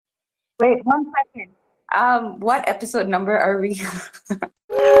Wait, 1 second. What episode number are we?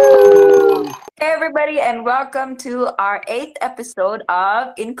 Hey everybody, and welcome to our 8th episode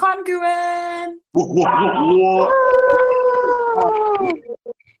of Incongruent.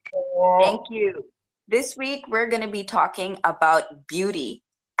 Thank you. This week we're going to be talking about beauty.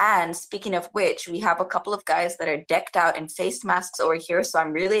 And speaking of which, we have a couple of guys that are decked out in face masks over here, so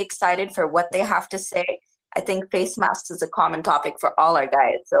I'm really excited for what they have to say. I think face masks is a common topic for all our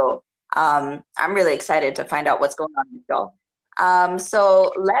guys, so I'm really excited to find out what's going on with y'all.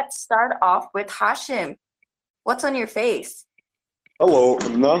 So let's start off with Hashim. What's on your face? Hello,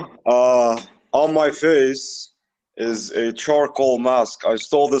 Imna. On my face is a charcoal mask. I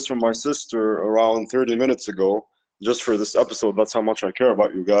stole this from my sister around 30 minutes ago, just for this episode. That's how much I care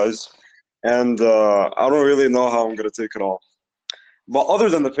about you guys. And I don't really know how I'm gonna take it off. But other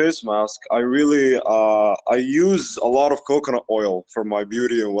than the face mask, I use a lot of coconut oil for my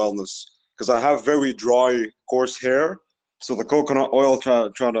beauty and wellness because I have very dry, coarse hair. So the coconut oil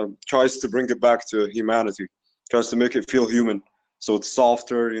tries to bring it back to humanity, tries to make it feel human. So it's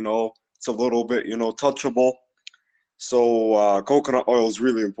softer, it's a little bit, touchable. So coconut oil is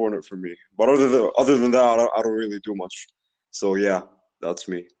really important for me. But other than that, I don't really do much. So yeah, that's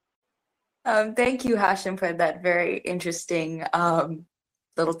me. Thank you, Hashim, for that very interesting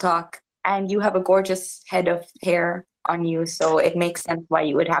little talk. And you have a gorgeous head of hair on you, so it makes sense why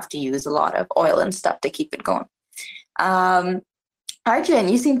you would have to use a lot of oil and stuff to keep it going. Arjun,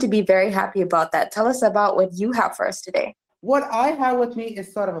 you seem to be very happy about that. Tell us about what you have for us today. What I have with me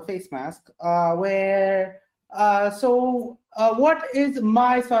is sort of a face mask, what is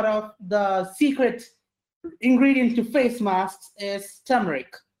my sort of the secret ingredient to face masks is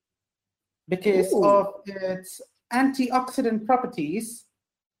turmeric. Because of its antioxidant properties,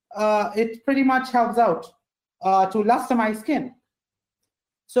 it pretty much helps out to luster my skin.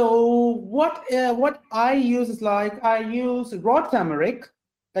 So what I use is I use raw turmeric,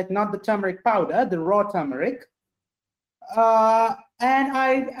 like not the turmeric powder, the raw turmeric, and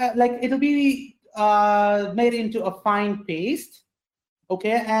it'll be made into a fine paste,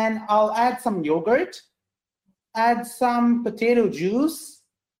 okay, and I'll add some yogurt, add some potato juice,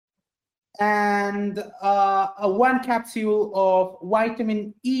 and a 1 capsule of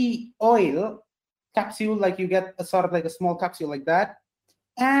vitamin E oil capsule, like you get a sort of like a small capsule like that,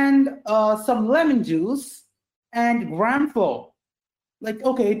 and some lemon juice and gram flour.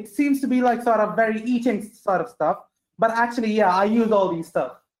 Okay, it seems to be like sort of very eating sort of stuff, but actually, yeah, I use all these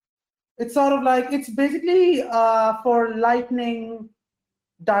stuff. It's sort of like, it's basically for lightening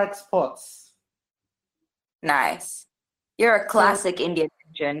dark spots. Nice. You're a classic Indian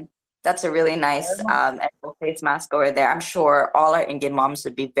Arjun. That's a really nice edible face mask over there. I'm sure all our Indian moms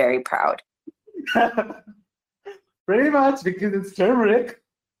would be very proud. Pretty much, because it's turmeric.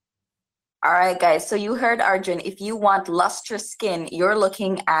 All right, guys. So you heard Arjun. If you want lustrous skin, you're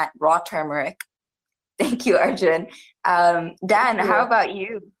looking at raw turmeric. Thank you, Arjun. Dan, how about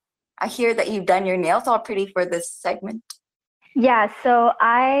you? I hear that you've done your nails all pretty for this segment. Yeah, so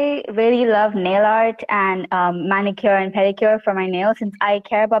I really love nail art and manicure and pedicure for my nails, since I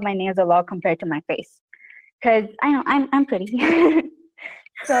care about my nails a lot compared to my face. Because I know I'm pretty.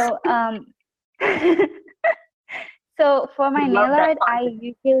 So so for my nail art, I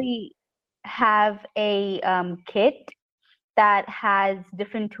usually have a kit that has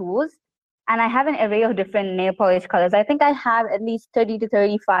different tools, and I have an array of different nail polish colors. I think I have at least 30 to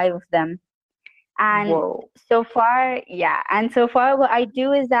 35 of them. And so far what I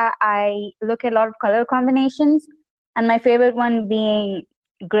do is that I look at a lot of color combinations, and my favorite one being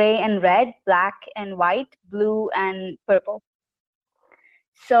gray and red, black and white, blue and purple.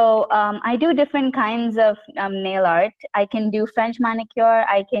 So I do different kinds of nail art. I can do French manicure,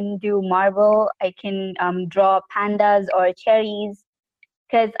 I can do marble, I can draw pandas or cherries,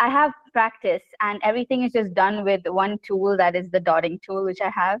 because I have practice, and everything is just done with one tool, that is the dotting tool, which I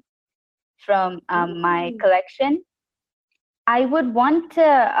have from my collection. I would want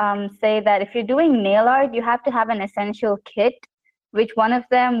to say that if you're doing nail art, you have to have an essential kit, which one of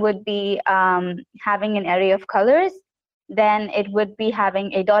them would be having an array of colors. Then it would be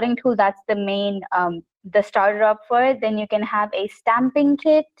having a dotting tool. That's the main, the starter up for it. Then you can have a stamping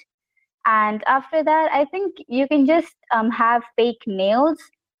kit. And after that, I think you can just have fake nails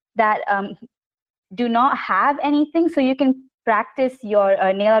that do not have anything. So you can practice your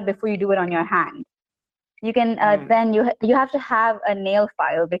nail art before you do it on your hand. You can then you have to have a nail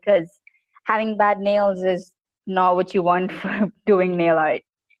file, because having bad nails is not what you want for doing nail art.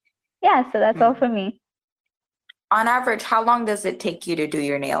 Yeah, so that's all for me. On average, how long does it take you to do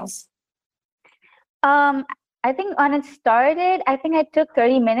your nails? I think when it started, I think I took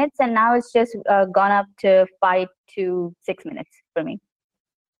 30 minutes, and now it's just gone up to 5 to 6 minutes for me.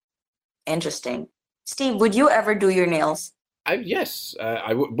 Interesting. Steve, would you ever do your nails? Yes,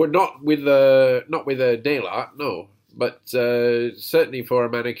 I would, but not with a nail art, no. But certainly for a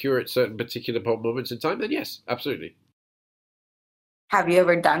manicure at certain particular moments in time, then yes, absolutely. Have you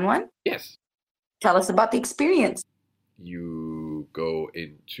ever done one? Yes. Tell us about the experience. You go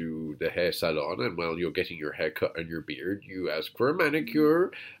into the hair salon, and while you're getting your hair cut and your beard, you ask for a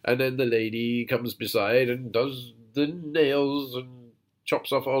manicure, and then the lady comes beside and does the nails and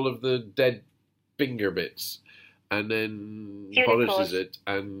chops off all of the dead finger bits, and then polishes it,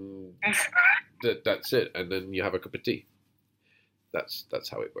 and that's it. And then you have a cup of tea. That's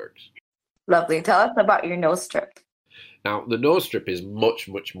how it works. Lovely. Tell us about your nose strip. Now, the nose strip is much,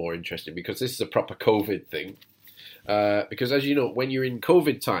 much more interesting because this is a proper COVID thing. Because as you know, when you're in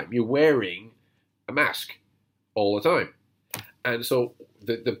COVID time, you're wearing a mask all the time. And so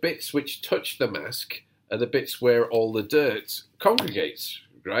the bits which touch the mask are the bits where all the dirt congregates,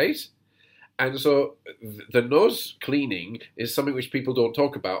 right? And so the nose cleaning is something which people don't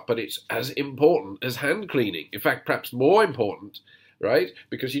talk about, but it's as important as hand cleaning. In fact, perhaps more important, right?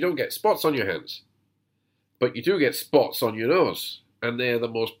 Because you don't get spots on your hands, but you do get spots on your nose. And they're the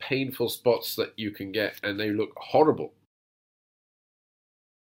most painful spots that you can get, and they look horrible.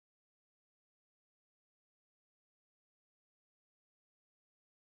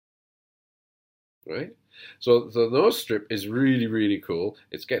 Right? So the nose strip is really, really cool.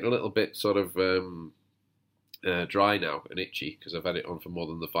 It's getting a little bit sort of dry now and itchy because I've had it on for more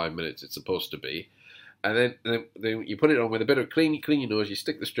than the 5 minutes it's supposed to be. And then you put it on with a bit of clean your nose, you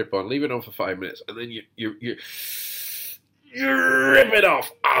stick the strip on, leave it on for 5 minutes, and then you rip it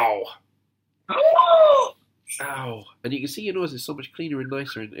off. Ow! Ow! And you can see your nose is so much cleaner and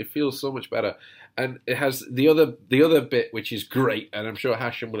nicer, and it feels so much better. And it has the other bit, which is great, and I'm sure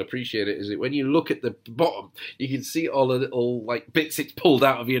Hashem will appreciate it, is that when you look at the bottom, you can see all the little like bits it's pulled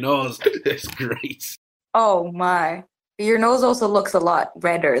out of your nose. It's great. Oh my! Your nose also looks a lot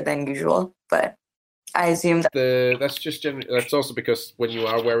redder than usual, but I assume that that's just generally. That's also because when you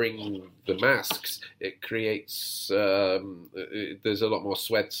are wearing the masks, it creates there's a lot more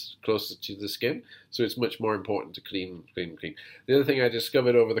sweat closer to the skin, so it's much more important to clean. The other thing I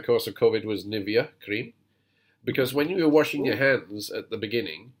discovered over the course of COVID was Nivea cream, because when you were washing your hands at the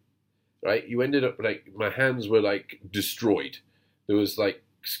beginning, right, you ended up like my hands were like destroyed. There was like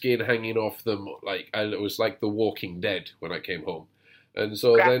skin hanging off them, like it was like The Walking Dead when I came home, and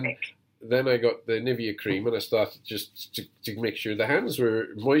so Then I got the Nivea cream, and I started just to make sure the hands were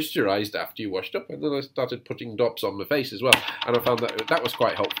moisturized after you washed up, and then I started putting drops on my face as well, and I found that was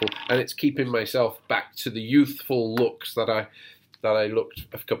quite helpful, and it's keeping myself back to the youthful looks that I looked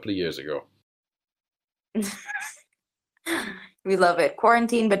a couple of years ago. we love it.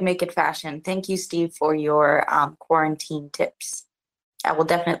 Quarantine, but make it fashion. Thank you, Steve, for your quarantine tips. I will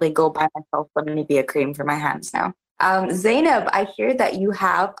definitely go buy myself some Nivea cream for my hands now. Zainab, I hear that you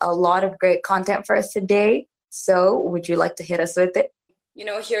have a lot of great content for us today. So would you like to hit us with it? You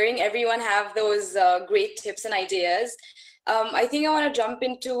know, hearing everyone have those great tips and ideas, I think I want to jump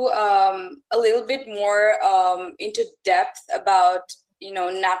into a little bit more into depth about, you know,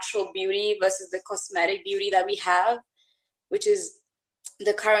 natural beauty versus the cosmetic beauty that we have, which is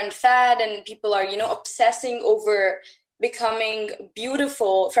the current fad, and people are, you know, obsessing over becoming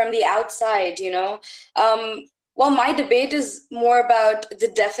beautiful from the outside, you know. Well, my debate is more about the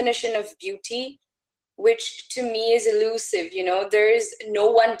definition of beauty, which to me is elusive. You know, there is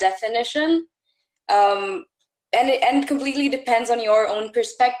no one definition, and it completely depends on your own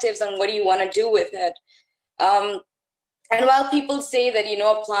perspectives on what do you want to do with it. And while people say that, you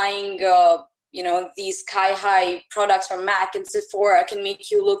know, applying, you know, these sky-high products from MAC and Sephora can make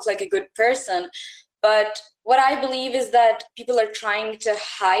you look like a good person, but what I believe is that people are trying to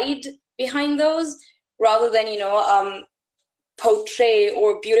hide behind those, rather than, you know, portray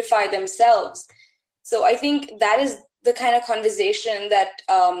or beautify themselves. So I think that is the kind of conversation that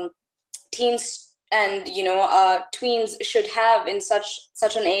teens and, you know, tweens should have in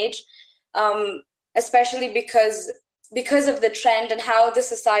such an age, especially because of the trend and how the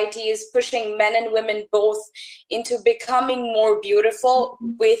society is pushing men and women both into becoming more beautiful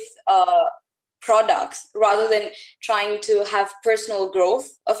with products, rather than trying to have personal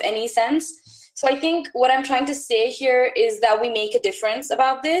growth of any sense. So I think what I'm trying to say here is that we make a difference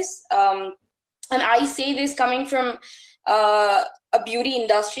about this. And I say this coming from a beauty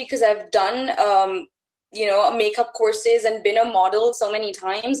industry, because I've done, you know, makeup courses and been a model so many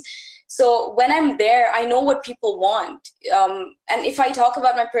times. So when I'm there, I know what people want. And if I talk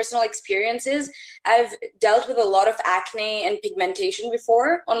about my personal experiences, I've dealt with a lot of acne and pigmentation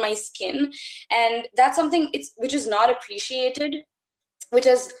before on my skin. And that's something which is not appreciated, which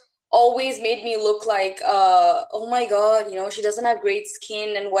has always made me look like, oh my God, she doesn't have great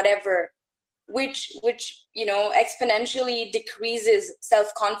skin and whatever, which exponentially decreases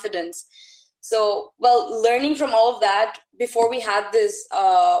self-confidence. So, learning from all of that, before we had this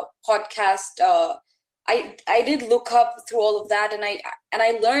podcast, I did look up through all of that, and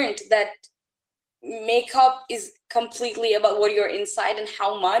I learned that makeup is completely about what you're inside and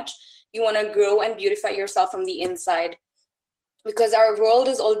how much you want to grow and beautify yourself from the inside. Because our world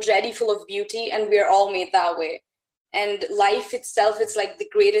is already full of beauty, and we're all made that way. And life itself, it's like the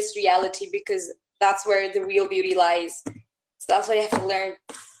greatest reality, because that's where the real beauty lies. So that's what you have to learn.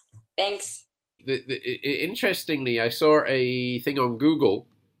 Thanks. Interestingly, I saw a thing on Google.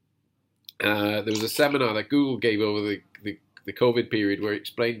 There was a seminar that Google gave over the COVID period where it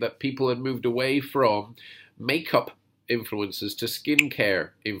explained that people had moved away from makeup influencers to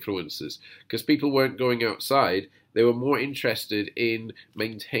skincare influencers because people weren't going outside. They were more interested in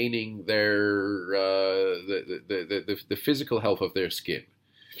maintaining their the physical health of their skin,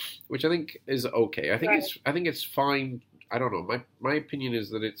 which I think is okay. I think it's fine. I don't know. My opinion is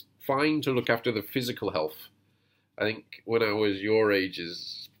that it's fine to look after the physical health. I think when I was your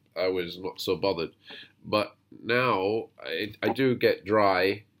ages, I was not so bothered, but now I do get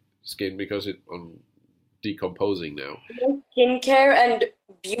dry skin because I'm decomposing now. Skincare and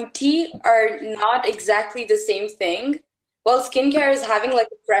beauty are not exactly the same thing. Well, skincare is having like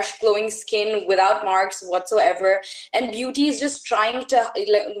a fresh glowing skin without marks whatsoever, and beauty is just trying to,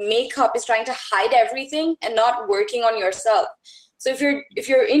 makeup is trying to hide everything and not working on yourself. So if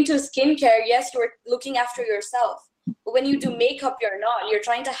you're into skincare, yes, you're looking after yourself, but when you do makeup, you're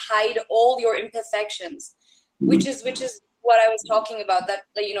trying to hide all your imperfections, which is what I was talking about, that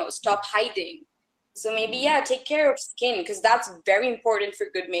stop hiding. So maybe, take care of skin, because that's very important for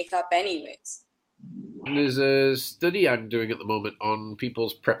good makeup anyways. And there's a study I'm doing at the moment on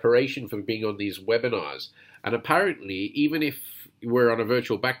people's preparation for being on these webinars. And apparently, even if we're on a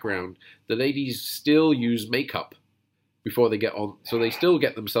virtual background, the ladies still use makeup before they get on. So they still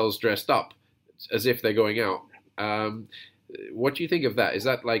get themselves dressed up as if they're going out. What do you think of that? Is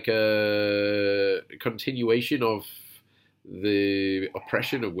that like a continuation of the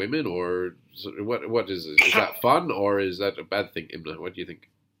oppression of women, or what is it? Is that fun, or is that a bad thing, Imna? What do you think?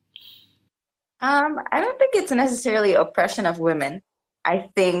 I don't think it's necessarily oppression of women. I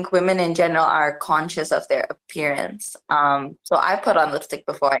think women in general are conscious of their appearance. So I put on lipstick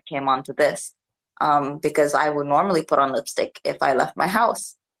before I came onto this, because I would normally put on lipstick if I left my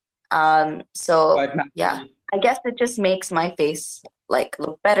house. Yeah, I guess it just makes my face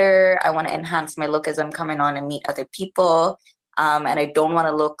look better. I want to enhance my look as I'm coming on and meet other people. And I don't want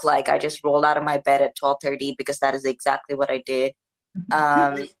to look like I just rolled out of my bed at 12:30, because that is exactly what I did.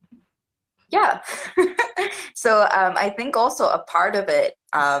 Yeah. So I think also a part of it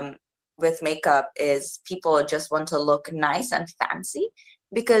with makeup is people just want to look nice and fancy,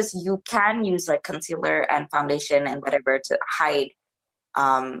 because you can use concealer and foundation and whatever to hide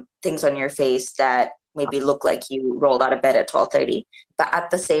things on your face that maybe look like you rolled out of bed at 12:30. But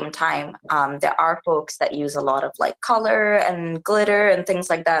at the same time, there are folks that use a lot of color and glitter and things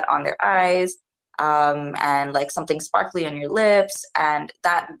like that on their eyes. And something sparkly on your lips, and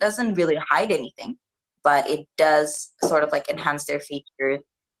that doesn't really hide anything, but it does sort of enhance their features,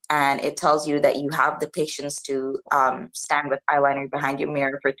 and it tells you that you have the patience to stand with eyeliner behind your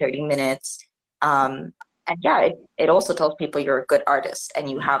mirror for 30 minutes. And yeah, it also tells people you're a good artist and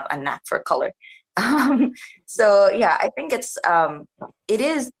you have a knack for color. So yeah, I think it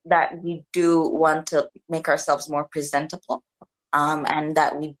is that we do want to make ourselves more presentable, and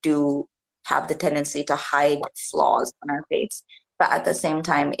that we do have the tendency to hide flaws on our face, but at the same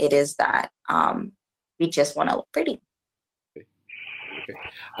time, it is that we just want to look pretty. Okay.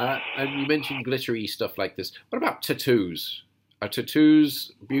 And you mentioned glittery stuff like this. What about tattoos? Are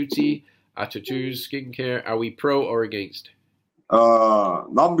tattoos beauty? Are tattoos skincare? Are we pro or against?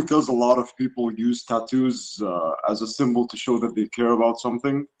 Not because a lot of people use tattoos as a symbol to show that they care about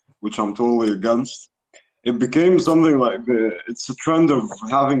something, which I'm totally against. It became something it's a trend of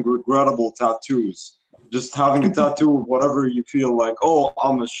having regrettable tattoos. Just having a tattoo of whatever you feel like. Oh,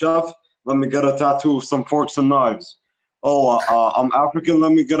 I'm a chef, let me get a tattoo of some forks and knives. Oh, I'm African,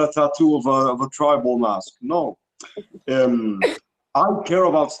 let me get a tattoo of a tribal mask. No. I care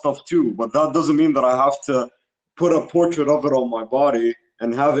about stuff too, but that doesn't mean that I have to put a portrait of it on my body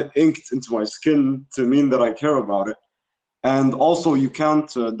and have it inked into my skin to mean that I care about it. And also, you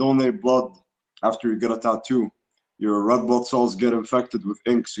can't donate blood after you get a tattoo. Your red blood cells get infected with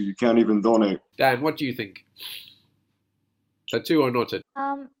ink, so you can't even donate. Dan, what do you think? Tattoo or not tattoo?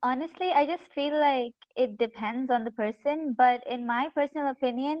 Honestly, I just feel like it depends on the person, but in my personal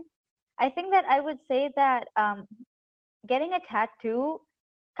opinion, I think that I would say that getting a tattoo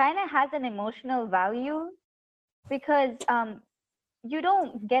kind of has an emotional value because you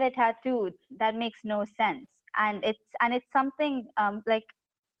don't get a tattoo that makes no sense, and it's something like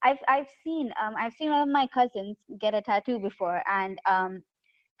I've seen one of my cousins get a tattoo before, and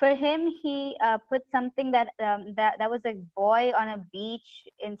for him he put something that was a boy on a beach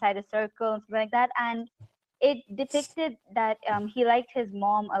inside a circle and something like that, and it depicted that he liked his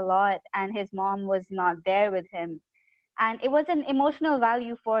mom a lot and his mom was not there with him, and it was an emotional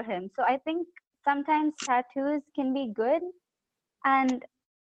value for him. So I think sometimes tattoos can be good, and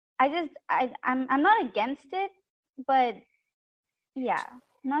I'm not against it, but yeah,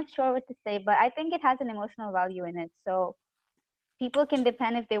 not sure what to say, but I think it has an emotional value in it, so people can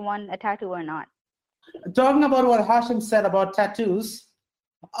depend if they want a tattoo or not. Talking about what Hashim said about tattoos,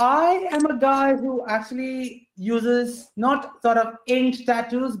 I am a guy who actually uses not sort of inked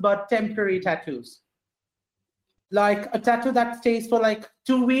tattoos, but temporary tattoos. Like a tattoo that stays for like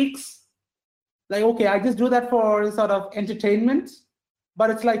 2 weeks. Like, okay, I just do that for sort of entertainment, but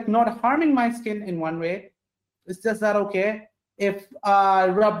it's like not harming my skin in one way. It's just that, okay, if I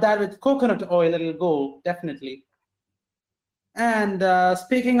rub that with coconut oil, it'll go, definitely. And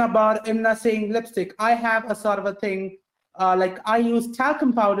speaking about Imna saying lipstick, I have a sort of a thing, like I use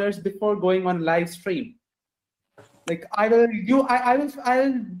talcum powders before going on live stream. Like I'll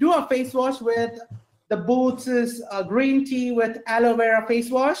do a face wash with the Boots' green tea with aloe vera face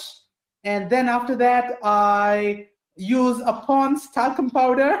wash. And then after that, I use a Pond's talcum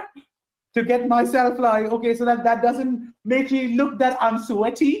powder to get myself like, okay, so that doesn't make me look that I'm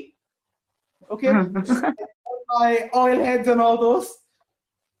sweaty. Okay. My oil heads and all those.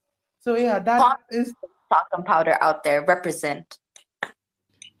 So yeah, that is talcum powder out there. Represent.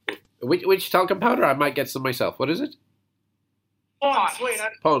 Which talcum powder? I might get some myself. What is it? Pond's. Wait,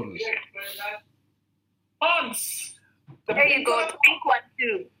 Pond's. Pond's. There you go. The pink one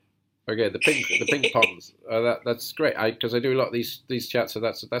too. Okay, the pink Pond's. That's great. Because I do a lot of these chats, so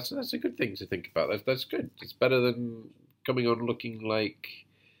that's a good thing to think about. That's good. It's better than coming on looking like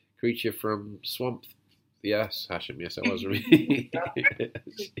creature from Swamp. Yes, Hashim. Yes, I was really.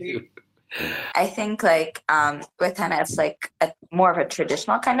 I think like with henna, it's like more of a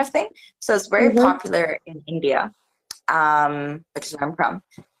traditional kind of thing. So it's very popular in India, which is where I'm from.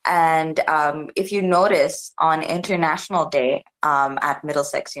 And if you notice on International Day at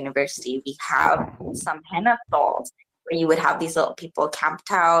Middlesex University, we have some henna stalls where you would have these little people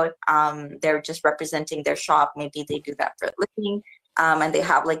camped out. They're just representing their shop. Maybe they do that for a living. And they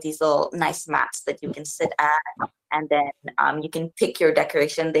have like these little nice mats that you can sit at, and then you can pick your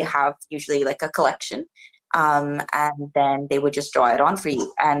decoration. They have usually like a collection, and then they would just draw it on for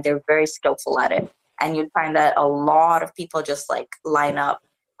you, and they're very skillful at it. And you'd find that a lot of people just like line up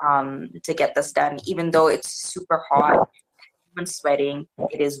to get this done, even though it's super hot, even sweating,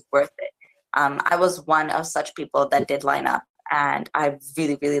 it is worth it. I was one of such people that did line up, and I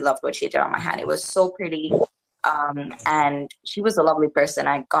really, really loved what she did on my hand. It was so pretty. And she was a lovely person.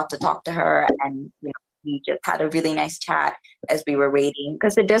 I got to talk to her, and we just had a really nice chat as we were waiting,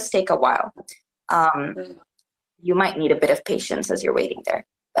 because it does take a while. You might need a bit of patience as you're waiting there.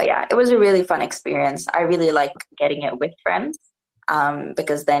 But yeah, it was a really fun experience. I really like getting it with friends,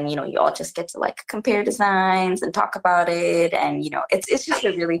 because then you all just get to like compare designs and talk about it, and it's just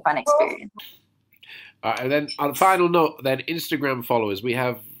a really fun experience. And then on a final note, then Instagram followers. We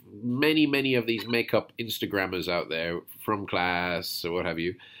have many of these makeup Instagrammers out there from class or what have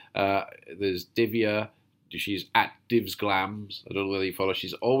you. There's Divya. She's at Divs Glams. I don't know whether you follow.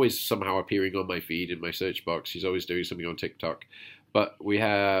 She's always somehow appearing on my feed in my search box. She's always doing something on TikTok. But we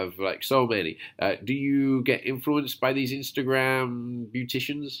have like so many. Do you get influenced by these Instagram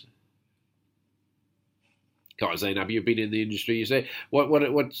beauticians? God, Zainab, you've been in the industry. You say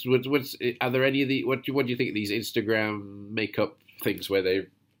what's are there any of the what do you think of these Instagram makeup things where they?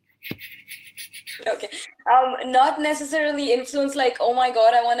 Okay. Not necessarily influence like, oh my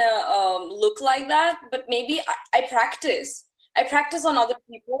God, I want to look like that, but maybe I practice. I practice on other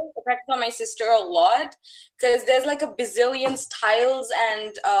people. I practice on my sister a lot, because there's like a bazillion styles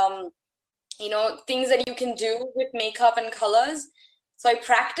and, things that you can do with makeup and colors. So I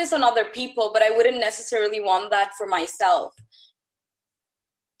practice on other people, but I wouldn't necessarily want that for myself.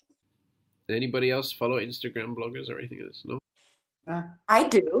 Anybody else follow Instagram bloggers or anything else? No? I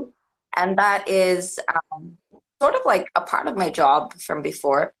do, and that is sort of like a part of my job from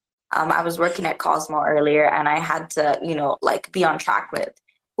before. I was working at Cosmo earlier, and I had to, like be on track with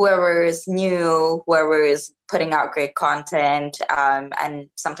whoever is new, whoever is putting out great content, and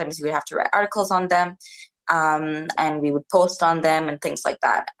sometimes we would have to write articles on them, and we would post on them and things like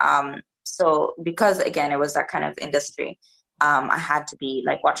that. So because again, it was that kind of industry, I had to be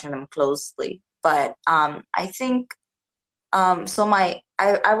like watching them closely. But I think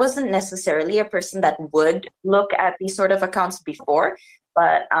I wasn't necessarily a person that would look at these sort of accounts before,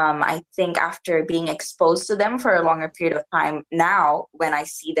 but I think after being exposed to them for a longer period of time, now when I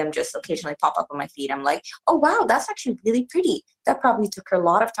see them just occasionally pop up on my feed, I'm like, oh wow, that's actually really pretty. That probably took her a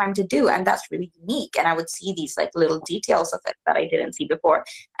lot of time to do, and that's really unique. And I would see these like little details of it that I didn't see before.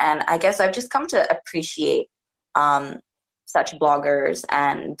 And I guess I've just come to appreciate such bloggers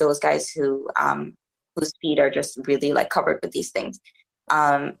and those guys who whose feed are just really like covered with these things,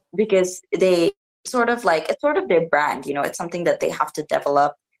 because they it's sort of their brand. It's something that they have to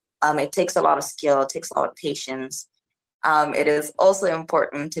develop. It takes a lot of skill, it takes a lot of patience. It is also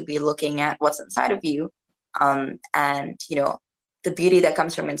important to be looking at what's inside of you, and the beauty that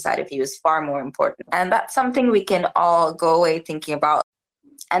comes from inside of you is far more important, and that's something we can all go away thinking about.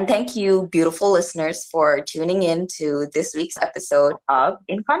 And thank you, beautiful listeners, for tuning in to this week's episode of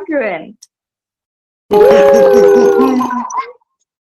Incongruent.